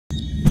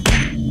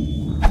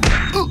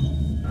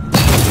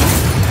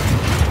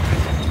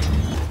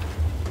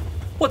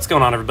What's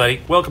going on,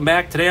 everybody? Welcome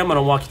back. Today I'm going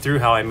to walk you through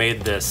how I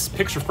made this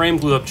picture frame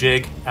glue up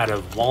jig out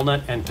of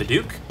walnut and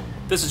Picciuto.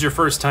 If this is your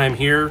first time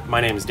here,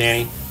 my name is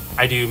Danny.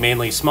 I do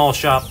mainly small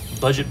shop,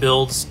 budget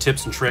builds,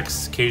 tips and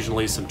tricks,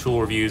 occasionally some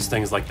tool reviews,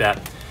 things like that.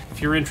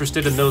 If you're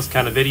interested in those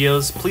kind of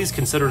videos, please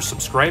consider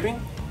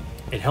subscribing.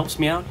 It helps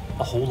me out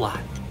a whole lot.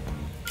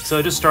 So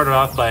I just started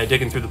off by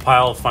digging through the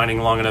pile,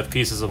 finding long enough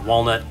pieces of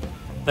walnut.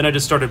 Then I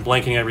just started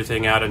blanking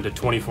everything out into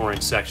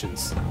 24-inch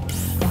sections.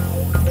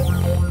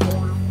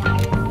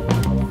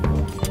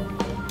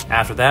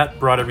 After that,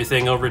 brought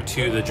everything over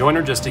to the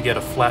joiner just to get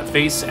a flat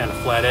face and a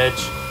flat edge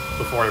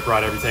before I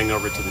brought everything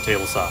over to the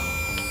table saw.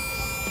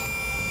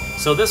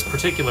 So this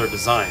particular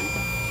design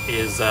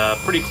is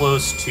pretty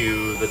close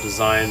to the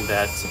design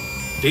that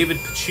David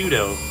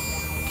Picciuto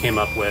came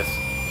up with.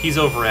 He's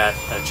over at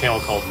a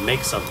channel called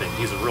Make Something.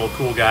 He's a real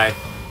cool guy.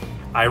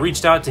 I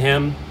reached out to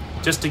him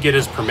just to get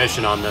his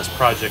permission on this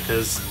project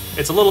because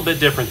it's a little bit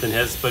different than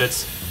his, but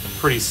it's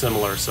pretty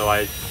similar. So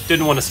I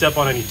didn't want to step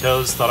on any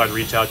toes, thought I'd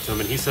reach out to him,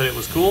 and he said it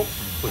was cool,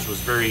 which was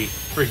very,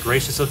 very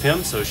gracious of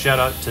him. So shout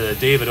out to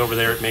David over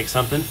there at Make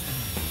Something.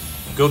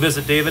 Go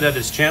visit David at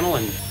his channel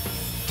and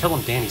tell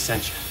him Danny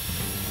sent you.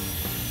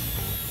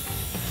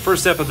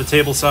 First step of the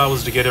table saw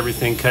was to get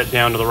everything cut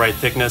down to the right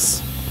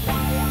thickness.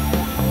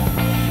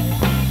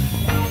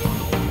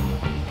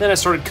 Then I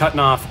started cutting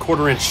off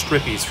 1/4-inch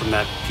strippies from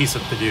that piece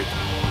of Picciuto.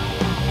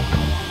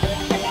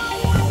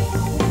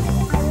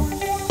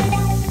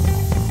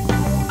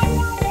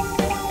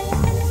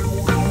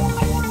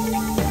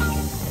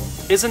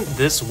 Isn't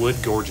this wood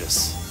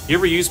gorgeous? You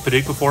ever used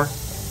Picciuto before?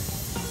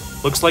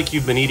 Looks like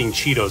you've been eating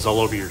Cheetos all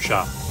over your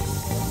shop.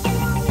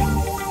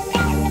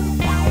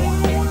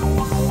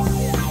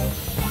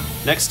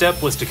 Next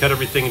step was to cut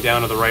everything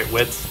down to the right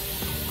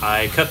width.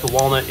 I cut the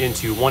walnut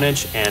into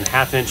 1-inch and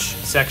 1/2-inch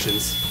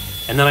sections,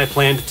 and then I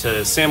planned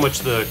to sandwich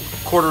the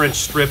 1/4-inch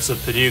strips of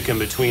Picciuto in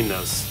between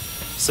those.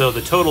 So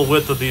the total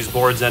width of these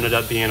boards ended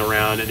up being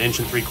around 1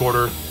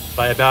 3/4 inches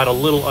by about a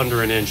little under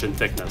 1 inch in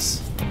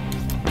thickness.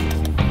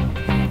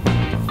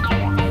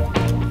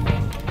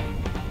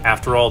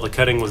 After all the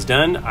cutting was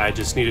done, I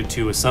just needed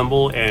to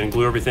assemble and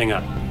glue everything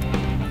up.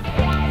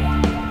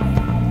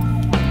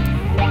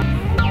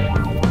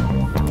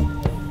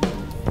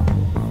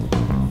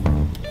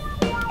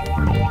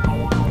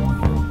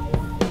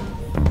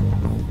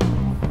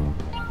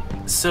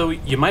 So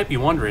you might be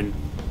wondering,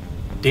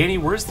 Danny,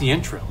 where's the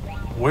intro?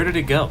 Where did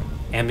it go?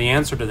 And the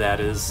answer to that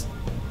is,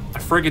 I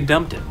friggin'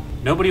 dumped it.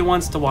 Nobody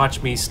wants to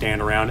watch me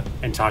stand around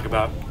and talk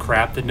about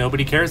crap that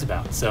nobody cares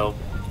about. So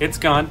it's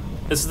gone.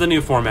 This is the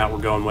new format we're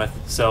going with.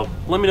 So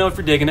let me know if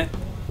you're digging it.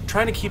 I'm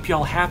trying to keep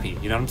y'all happy,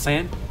 you know what I'm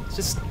saying?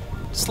 Just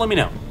let me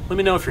know. Let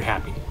me know if you're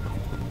happy.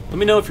 Let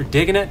me know if you're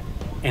digging it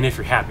and if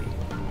you're happy.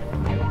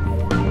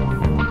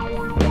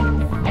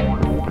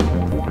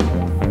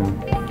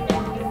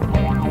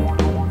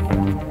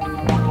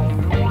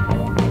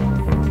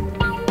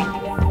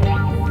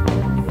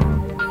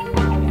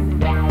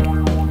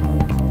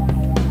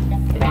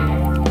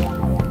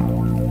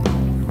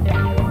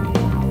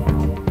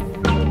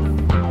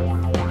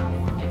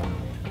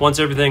 Once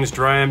everything's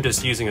dry, I'm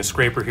just using a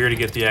scraper here to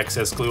get the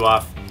excess glue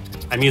off.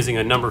 I'm using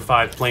a number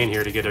 5 plane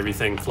here to get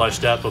everything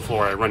flushed up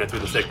before I run it through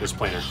the thickness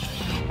planer.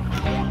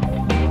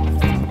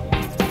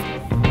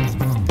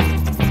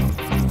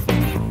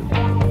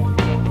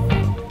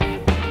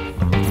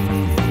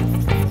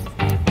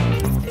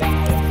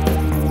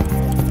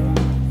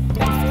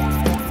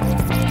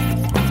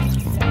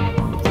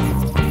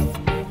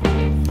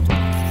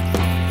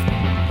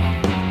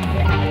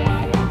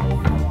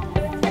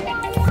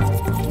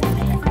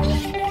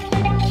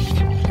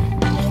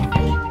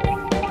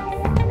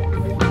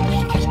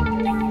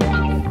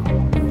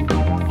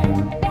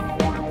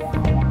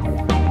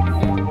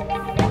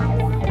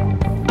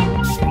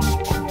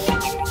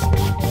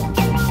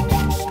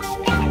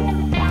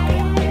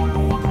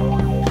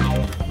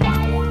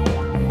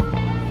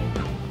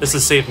 This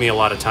has saved me a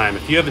lot of time.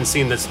 If you haven't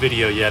seen this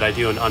video yet, I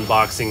do an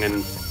unboxing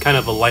and kind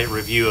of a light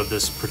review of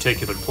this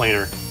particular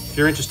planer. If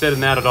you're interested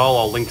in that at all,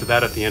 I'll link to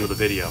that at the end of the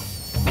video.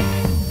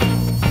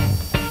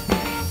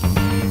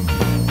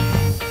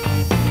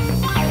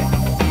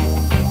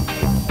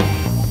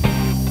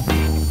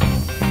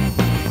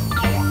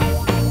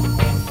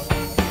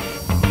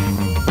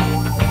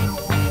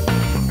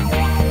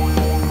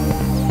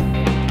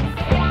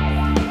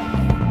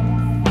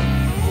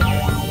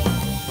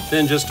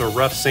 Then just a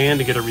rough sand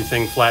to get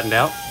everything flattened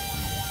out.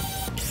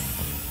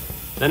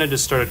 Then I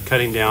just started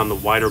cutting down the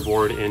wider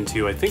board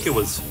into, I think it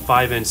was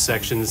 5-inch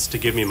sections to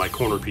give me my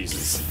corner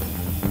pieces.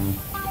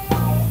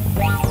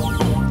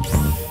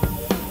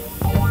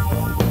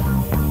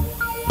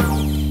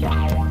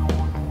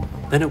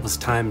 Then it was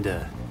time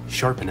to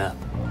sharpen up.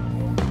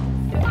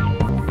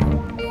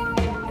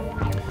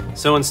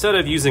 So instead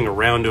of using a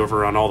round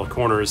over on all the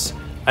corners,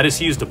 I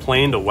just used a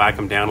plane to whack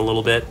them down a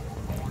little bit.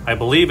 I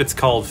believe it's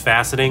called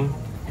faceting.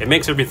 It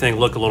makes everything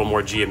look a little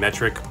more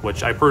geometric,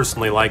 which I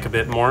personally like a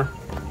bit more.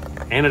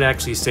 And it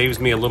actually saves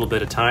me a little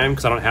bit of time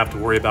because I don't have to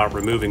worry about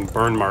removing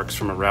burn marks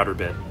from a router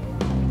bit.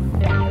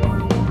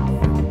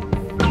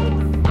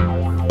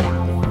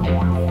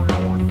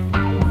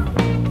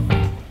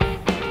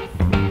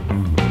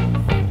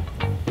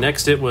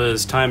 Next, it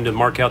was time to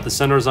mark out the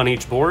centers on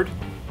each board,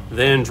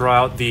 then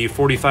draw out the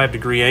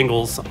 45-degree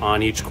angles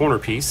on each corner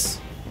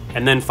piece,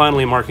 and then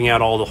finally marking out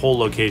all the hole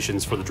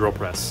locations for the drill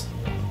press.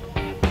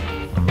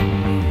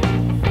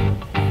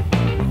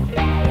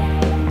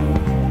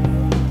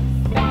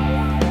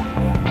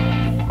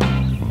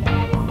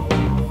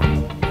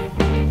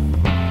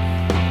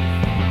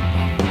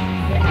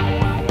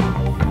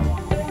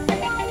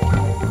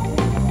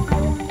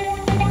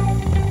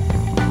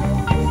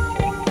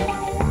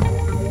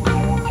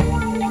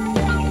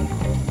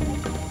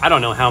 I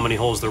don't know how many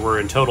holes there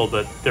were in total,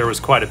 but there was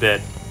quite a bit.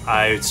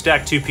 I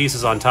stacked two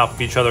pieces on top of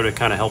each other to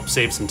kind of help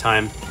save some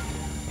time.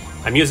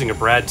 I'm using a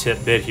brad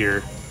tip bit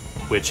here,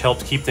 which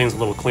helped keep things a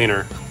little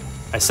cleaner.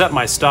 I set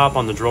my stop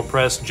on the drill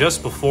press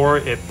just before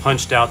it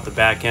punched out the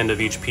back end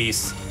of each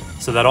piece,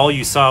 so that all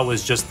you saw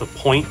was just the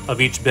point of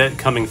each bit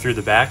coming through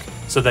the back,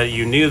 so that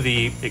you knew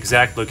the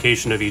exact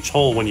location of each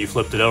hole when you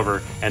flipped it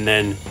over, and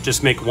then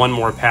just make one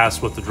more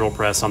pass with the drill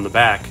press on the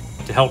back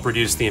to help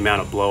reduce the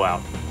amount of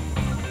blowout.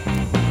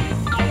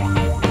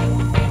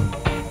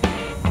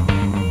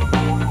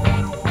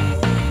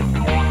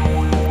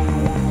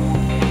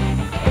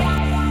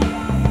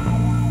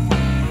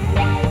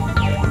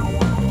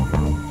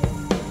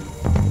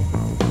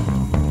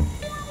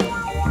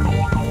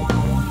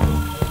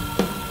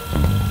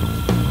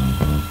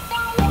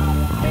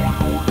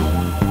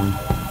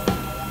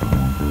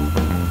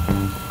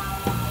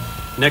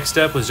 Next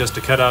step was just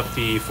to cut out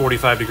the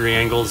 45-degree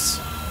angles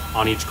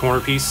on each corner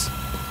piece.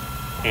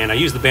 And I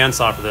used the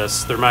bandsaw for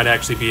this. There might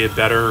actually be a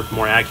better,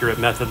 more accurate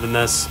method than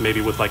this, maybe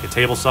with like a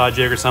table saw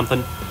jig or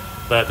something.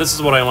 But this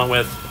is what I went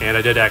with, and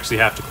I did actually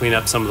have to clean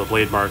up some of the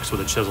blade marks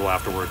with a chisel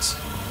afterwards.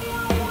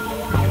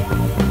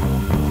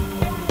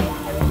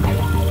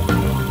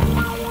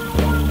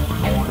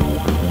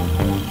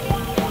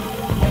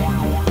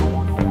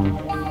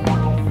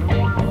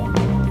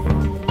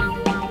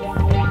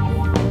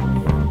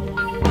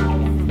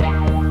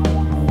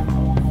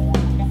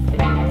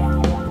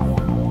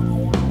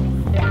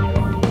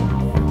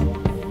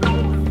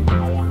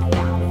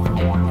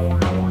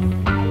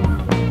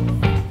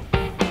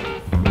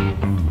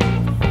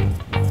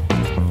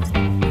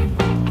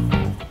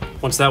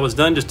 Once that was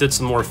done, just did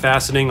some more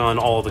fastening on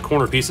all of the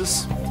corner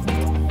pieces.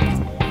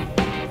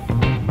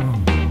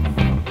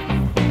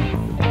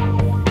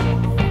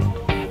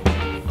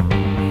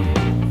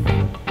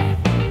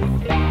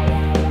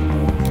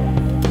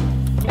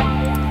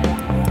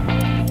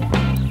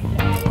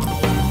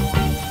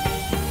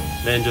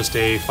 Then just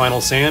a final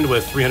sand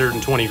with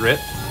 320 grit.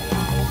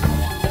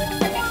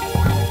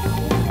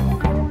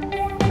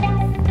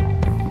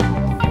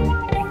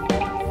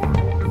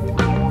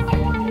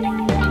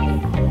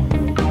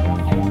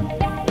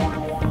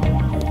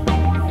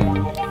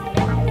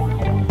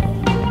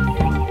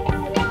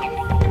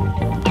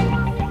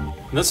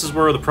 And this is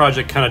where the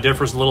project kind of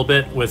differs a little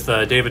bit with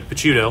David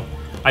Picciuto.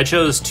 I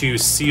chose to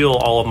seal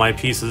all of my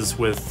pieces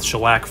with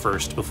shellac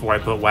first before I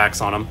put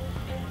wax on them.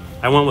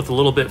 I went with a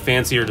little bit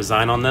fancier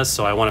design on this,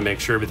 so I want to make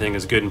sure everything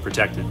is good and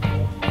protected.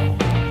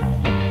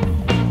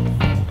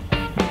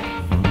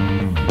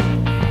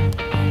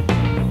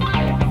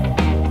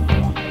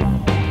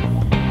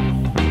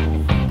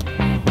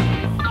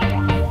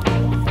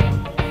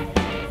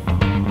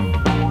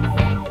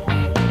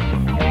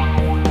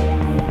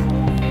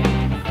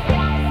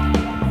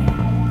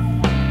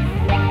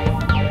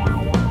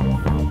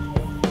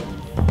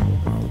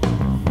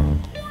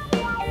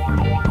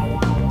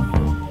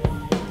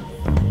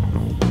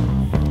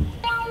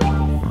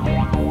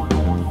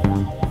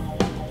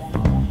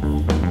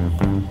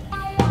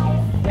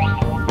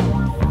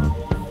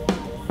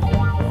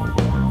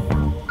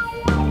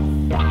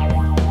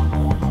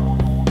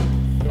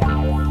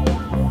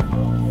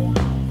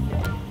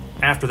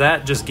 After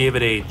that, just gave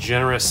it a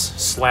generous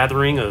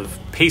slathering of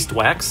paste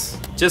wax,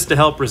 just to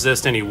help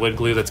resist any wood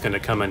glue that's going to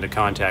come into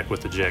contact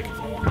with the jig.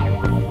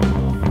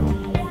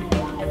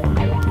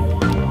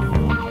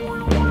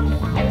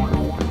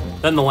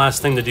 Then the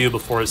last thing to do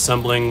before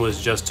assembling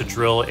was just to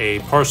drill a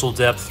partial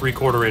depth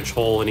 3/4 inch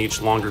hole in each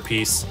longer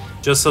piece,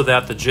 just so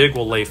that the jig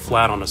will lay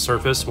flat on a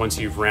surface once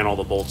you've ran all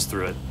the bolts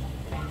through it.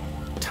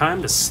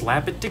 Time to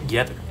slap it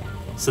together.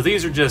 So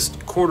these are just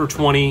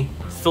 1/4-20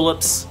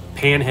 Phillips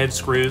pan head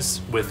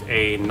screws with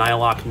a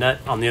nylock nut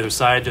on the other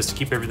side just to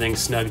keep everything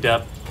snugged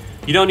up.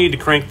 You don't need to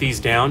crank these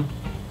down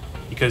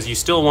because you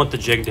still want the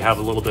jig to have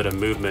a little bit of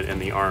movement in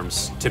the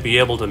arms to be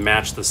able to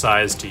match the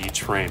size to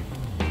each frame.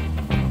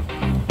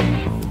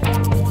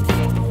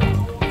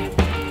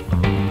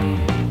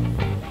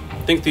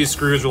 I think these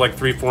screws are like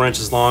 3-4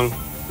 inches long.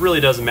 Really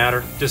doesn't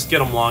matter. Just get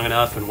them long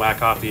enough and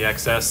whack off the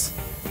excess.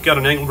 If you've got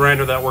an angle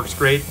grinder, that works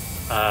great.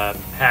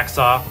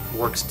 Hacksaw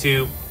works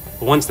too.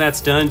 But once that's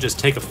done, just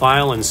take a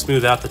file and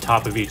smooth out the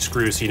top of each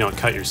screw so you don't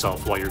cut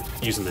yourself while you're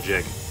using the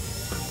jig.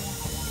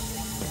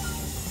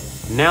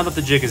 Now that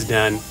the jig is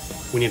done,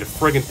 we need a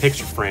friggin'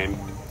 picture frame.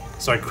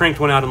 So I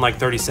cranked one out in like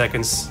 30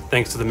 seconds,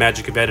 thanks to the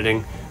magic of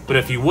editing. But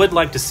if you would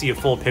like to see a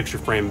full picture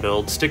frame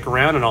build, stick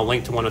around and I'll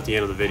link to one at the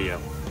end of the video.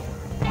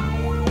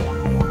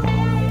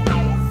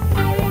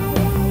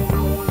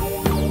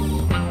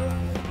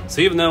 So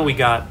even though we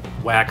got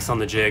wax on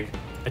the jig,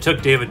 I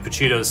took David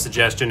Picciuto's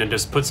suggestion and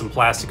just put some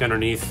plastic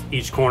underneath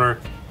each corner.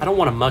 I don't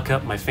want to muck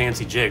up my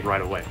fancy jig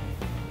right away.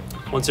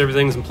 Once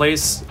everything's in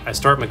place, I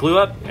start my glue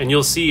up, and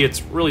you'll see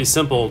it's really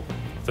simple.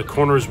 The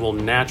corners will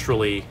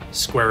naturally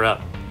square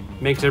up.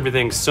 Makes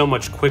everything so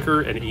much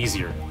quicker and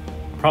easier.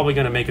 Probably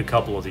gonna make a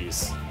couple of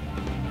these.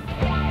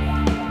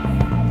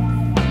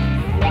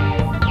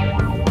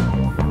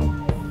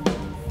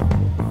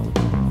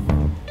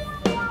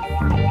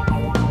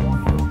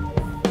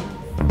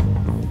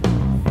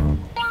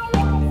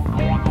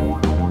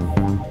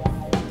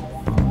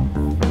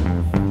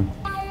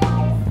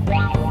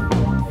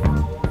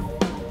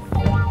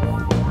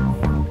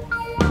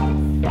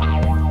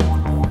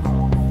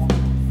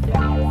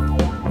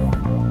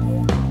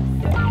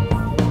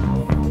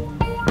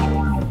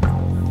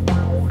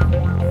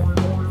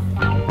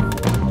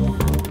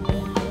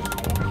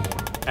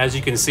 As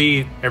you can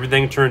see,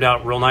 everything turned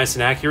out real nice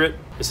and accurate.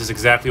 This is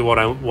exactly what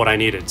I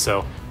needed.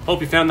 So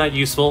hope you found that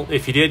useful.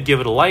 If you did,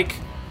 give it a like.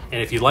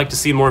 And if you'd like to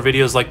see more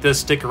videos like this,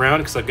 stick around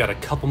because I've got a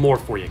couple more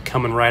for you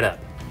coming right up.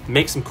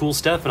 Make some cool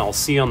stuff, and I'll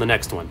see you on the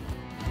next one.